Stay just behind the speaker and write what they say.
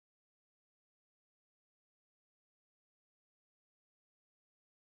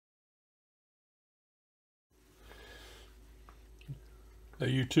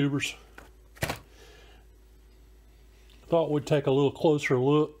YouTubers. Thought we'd take a little closer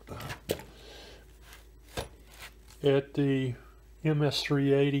look at the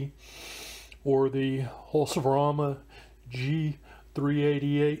MS380 or the Holzfforma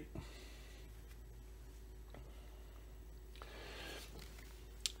G388.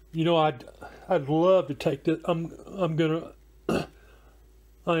 You know, I'd love to take this. I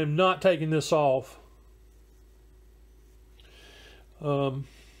am not taking this off. And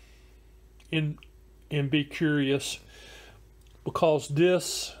be curious, because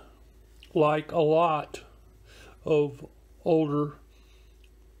this, like a lot of older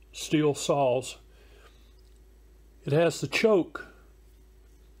steel saws, it has the choke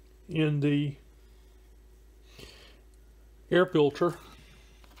in the air filter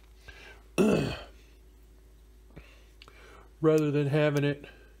rather than having it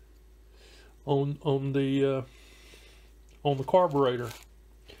on the carburetor.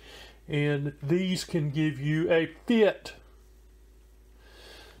 And these can give you a fit.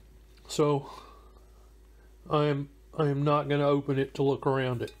 So I am not going to open it to look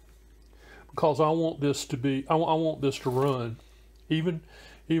around it, because I want this to be, I want this to run even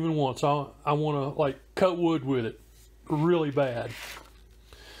once. I want to like cut wood with it really bad,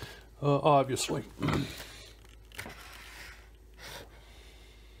 obviously.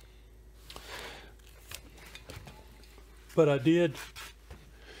 But I did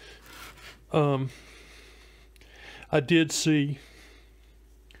see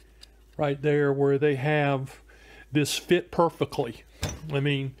right there where they have this fit perfectly. I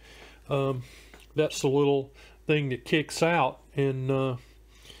mean, that's the little thing that kicks out and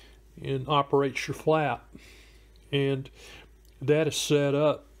operates your flap, and that is set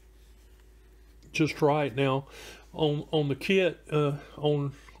up just right. Now on the kit,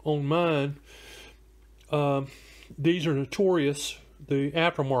 on mine, these are notorious, the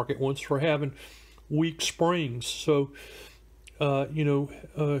aftermarket ones, for having weak springs. So you know,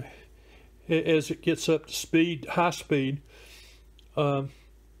 as it gets up to speed, high speed,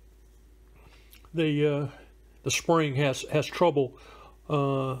 the spring has trouble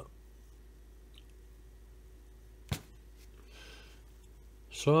so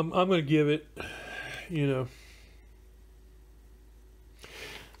I'm going to give it, you know,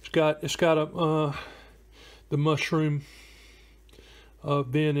 it's got a the mushroom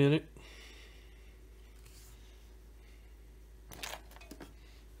vent in it.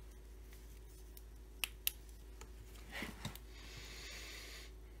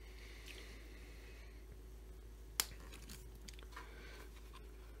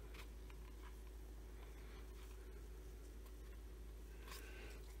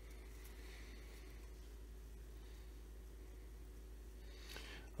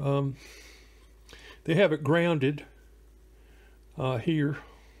 They have it grounded here.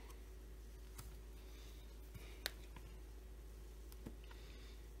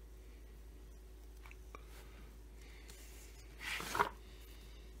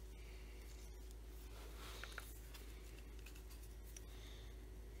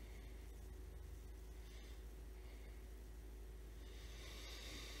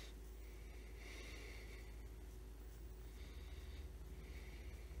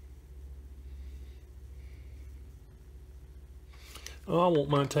 Oh, I won't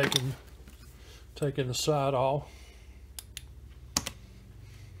mind taking the side off.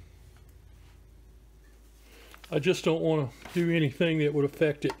 I just don't want to do anything that would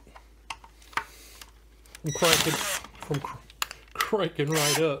affect it from cranking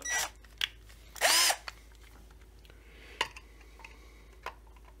right up.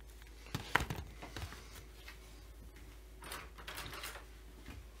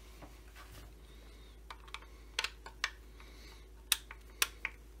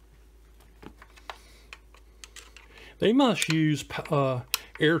 They must use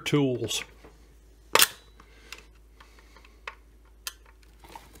air tools.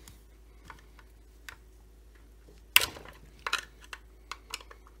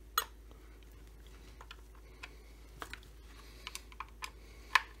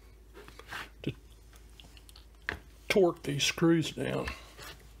 To torque these screws down.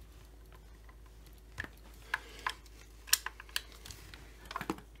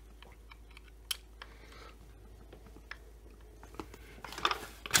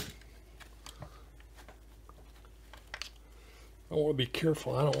 I want to be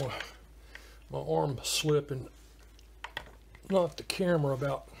careful. I don't want my arm to slip and knock the camera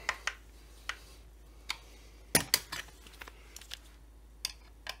about.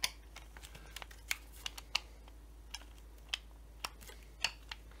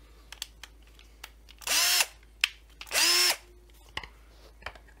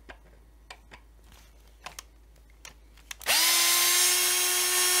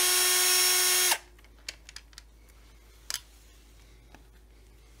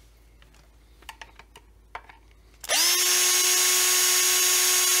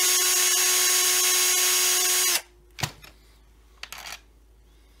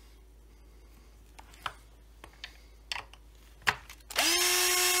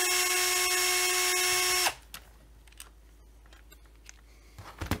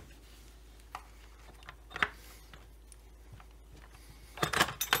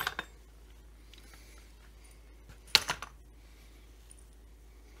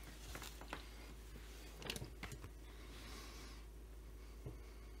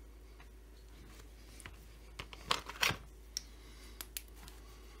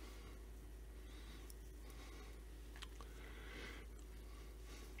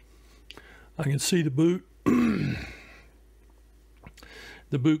 I can see the boot, the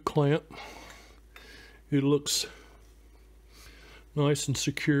boot clamp. It looks nice and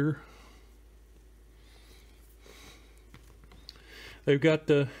secure. They've got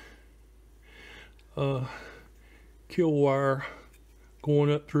the kill wire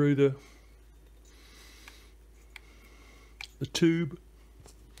going up through the tube.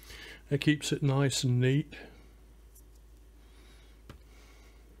 That keeps it nice and neat.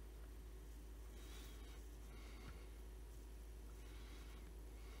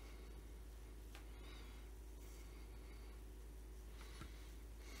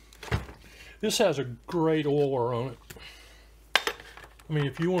 This has a great oiler on it. I mean,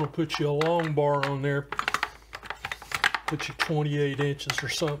 if you want to put you a long bar on there, put you 28 inches or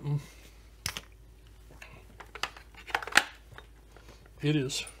something. It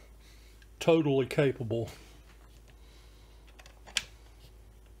is totally capable.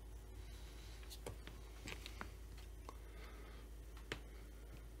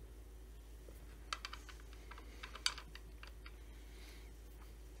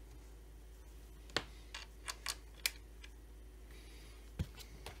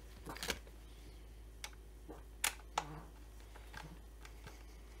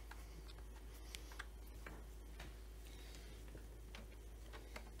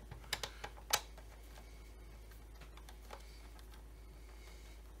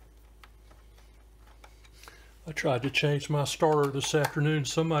 I tried to change my starter this afternoon.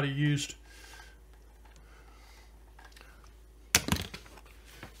 Somebody used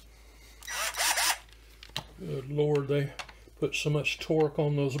good Lord, they put so much torque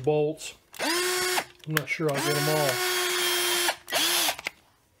on those bolts. I'm not sure I'll get them all.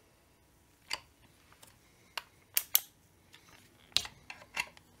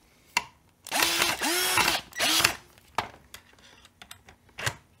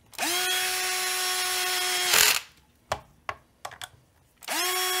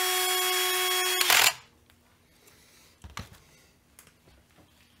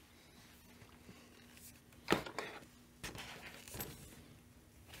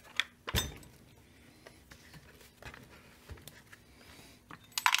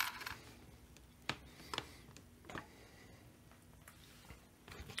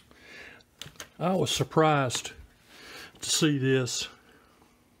 I was surprised to see this,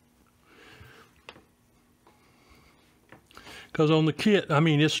 because on the kit, I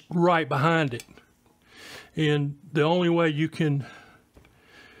mean, it's right behind it, and the only way you can,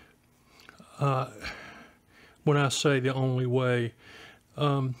 when I say the only way,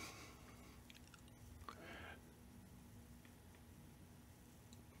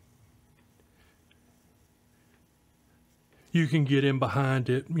 you can get in behind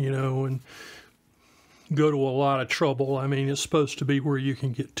it, you know, and go to a lot of trouble. I mean, it's supposed to be where you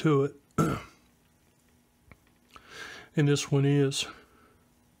can get to it. And this one is.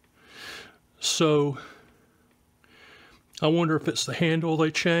 So I wonder if it's the handle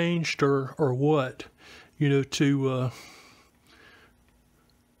they changed or what, you know, to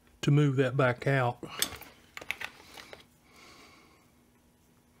move that back out.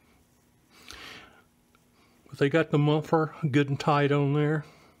 But they got the muffler good and tight on there.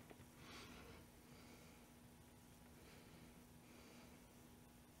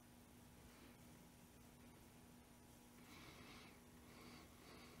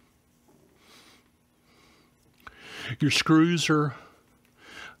 Your screws are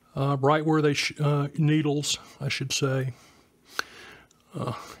right where they needles, I should say,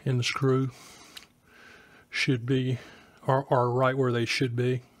 in the screw should be, are right where they should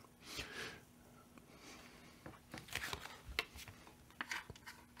be.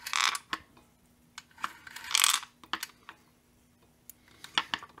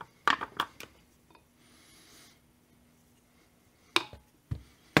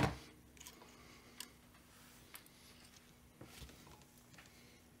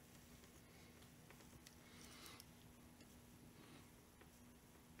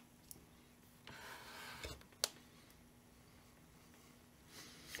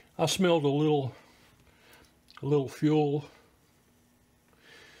 I smelled a little fuel.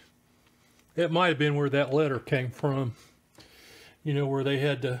 It might have been where that letter came from, you know, where they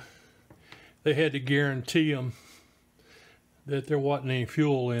had to guarantee them that there wasn't any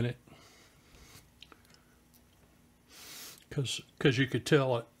fuel in it, because you could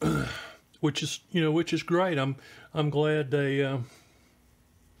tell it, which is great. I'm glad they are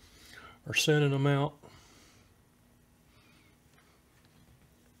sending them out.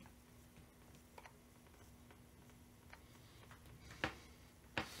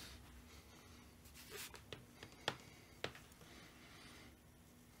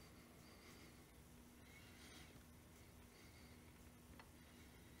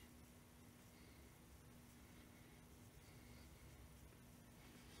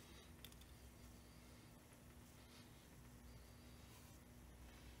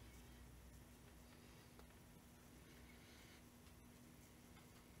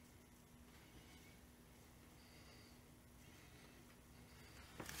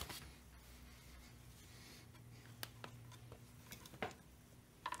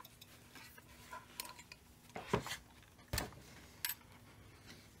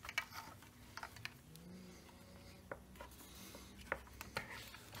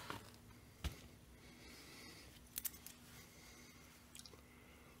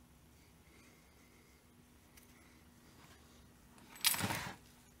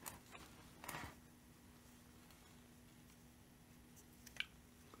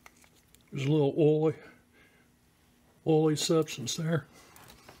 There's a little oily substance there.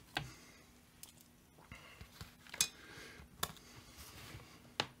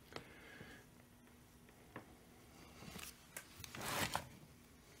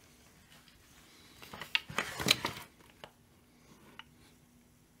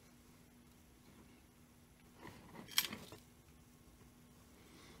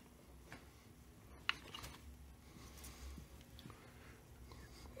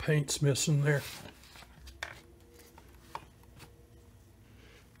 Paint's missing there.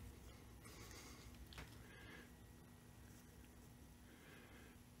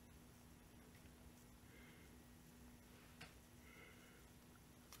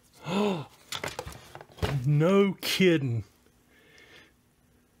 Oh, no kidding.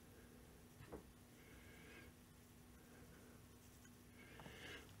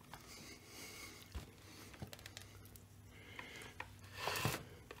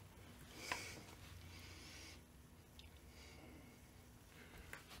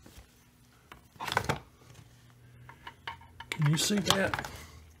 Can you see that?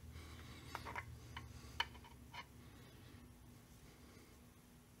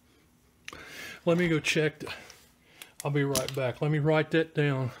 Let me go check. I'll be right back. Let me write that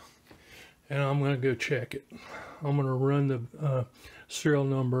down, and I'm going to go check it. I'm going to run the serial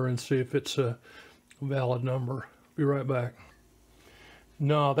number and see if it's a valid number. Be right back.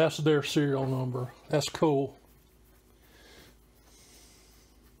 No, that's their serial number. That's cool.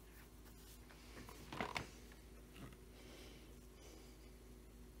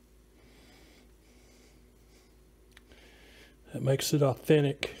 That makes it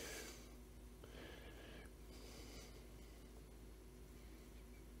authentic.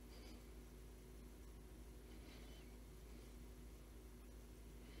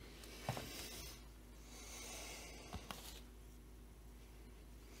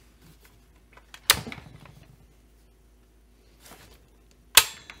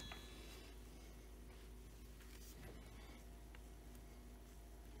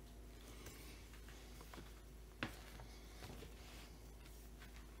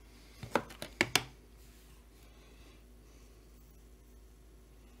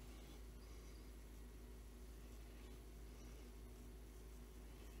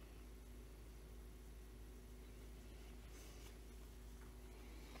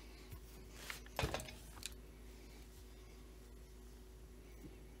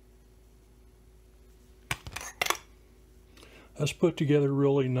 That's put together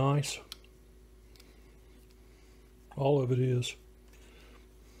really nice. All of it is.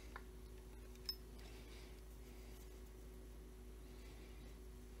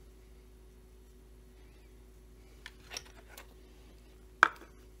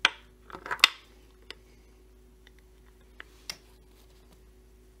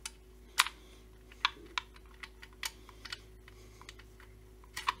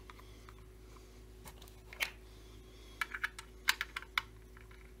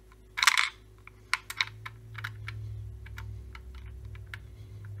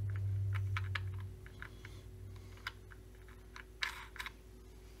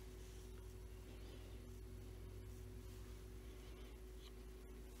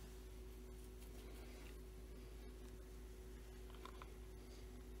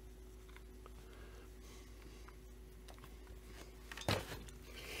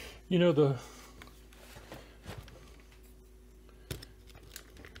 You know, the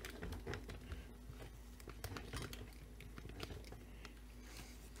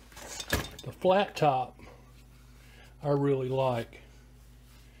flat top I really like.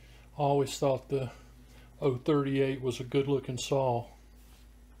 I always thought the 038 was a good looking saw.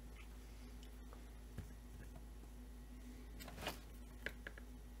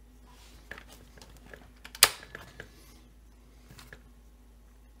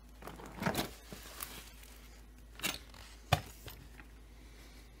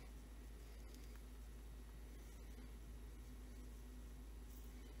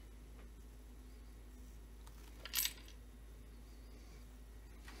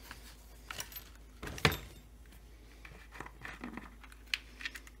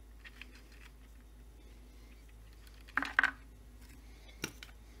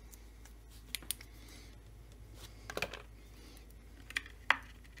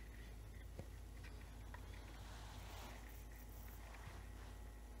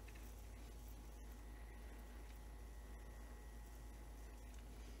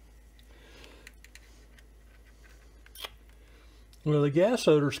 Well, the gas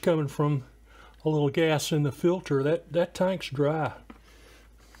odor's coming from a little gas in the filter. That tank's dry.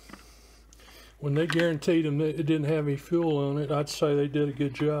 When they guaranteed them that it didn't have any fuel on it, I'd say they did a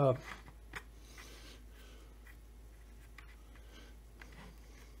good job.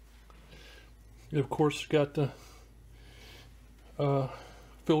 Of course, got the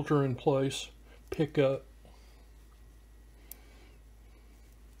filter in place, pickup.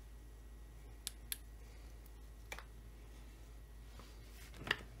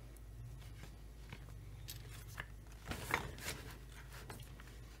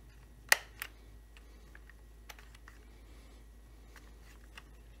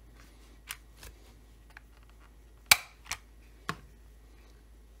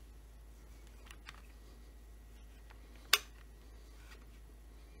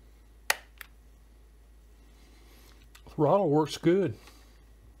 Throttle works good.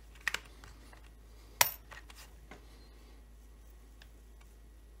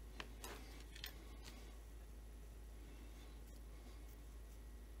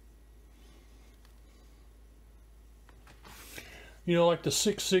 You know, like the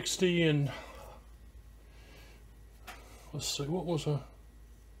 660 and let's see, what was I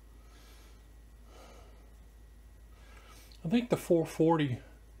think the 440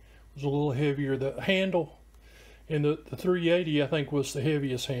 was a little heavier. The handle and the 380 I think was the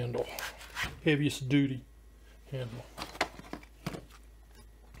heaviest handle, heaviest duty handle.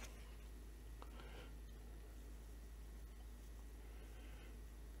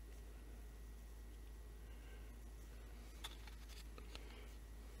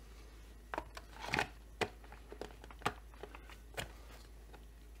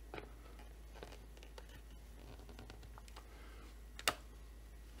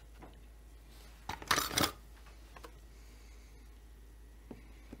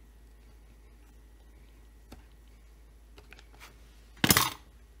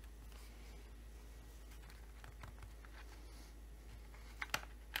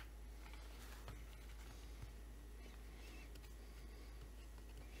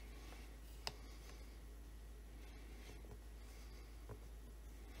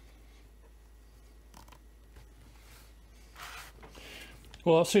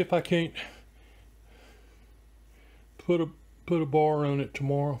 Well, I'll see if I can't put a bar on it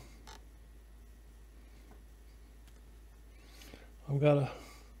tomorrow. I've got a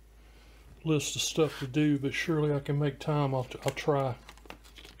list of stuff to do, but surely I can make time. I'll try.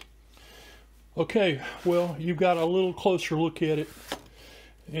 Okay, well, you've got a little closer look at it,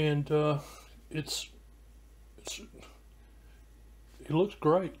 and it looks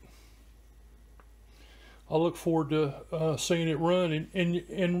great. I look forward to seeing it run,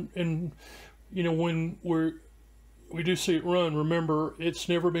 and you know, when we do see it run, remember it's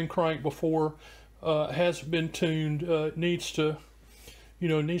never been cranked before, hasn't been tuned, needs to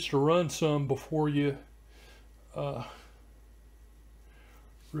run some before you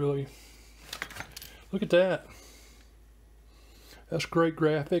really look at that. That's great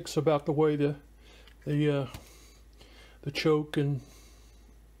graphics about the way the choke and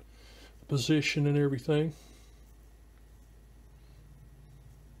position and everything.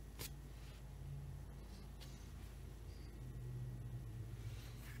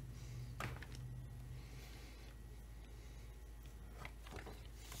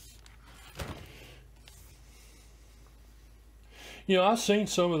 You know, I've seen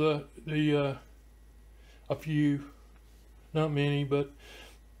some of the a few, not many, but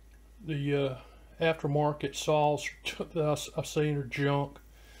the aftermarket saws that I've seen are junk.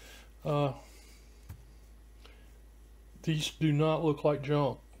 These do not look like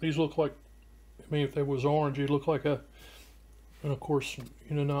junk. These look like, I mean, if they was orange, it'd look like a, and of course,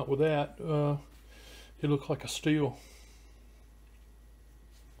 you know, not with that, it looked like a steel.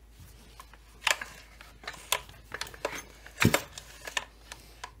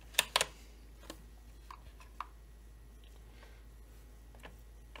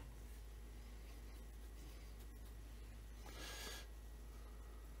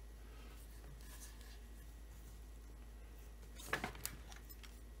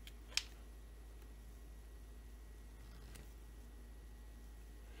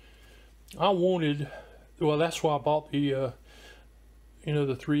 I wanted, well, that's why I bought the, you know,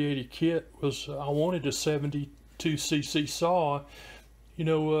 the 380 kit, was I wanted a 72cc saw. You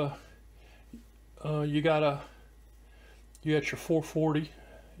know, you got your 440,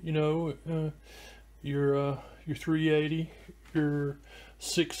 you know, your 380, your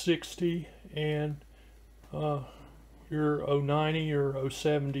 660, and your 090 or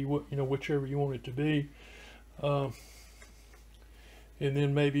 070, you know, whichever you want it to be, and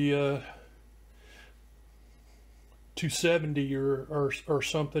then maybe 270 or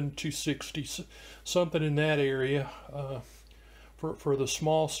something, 260, something in that area, for the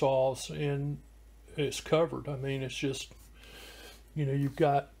small saws, and it's covered. I mean, it's just, you know, you've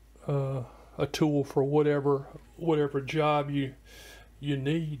got a tool for whatever job you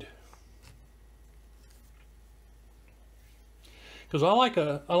need. because I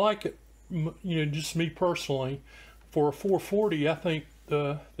like it, you know, just me personally, for a 440, I think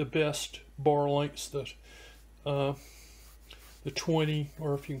the best bar length's the 20,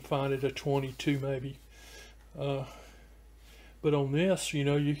 or if you can find it, a 22 maybe. But on this, you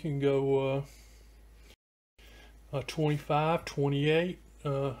know, you can go 25, 28,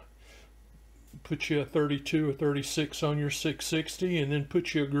 put you a 32 or 36 on your 660, and then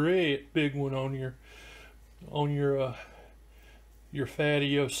put you a great big one on your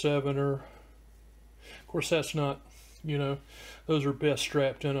fatty 07, or of course that's not, you know, those are best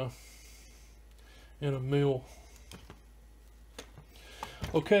strapped in a mill.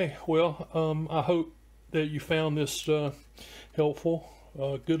 Okay, well, I hope that you found this helpful.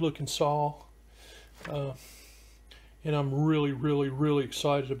 Good looking saw, and I'm really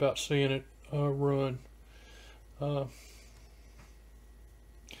excited about seeing it run. You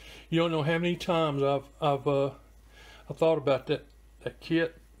don't know how many times I've thought about that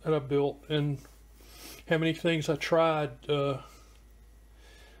kit that I built, and how many things I tried, you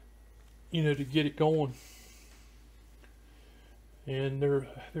know, to get it going. And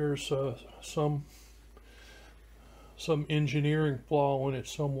there's some engineering flaw in it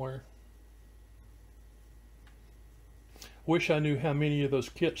somewhere. Wish I knew how many of those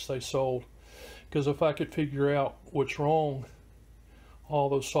kits they sold, because if I could figure out what's wrong, all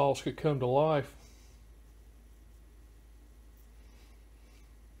those saws could come to life.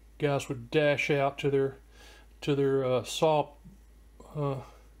 Guys would dash out to their saw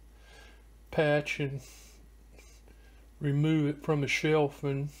patch and remove it from the shelf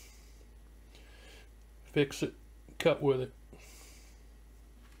and fix it, cut with it.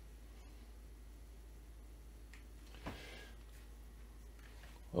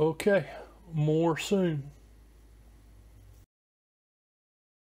 Okay, more soon.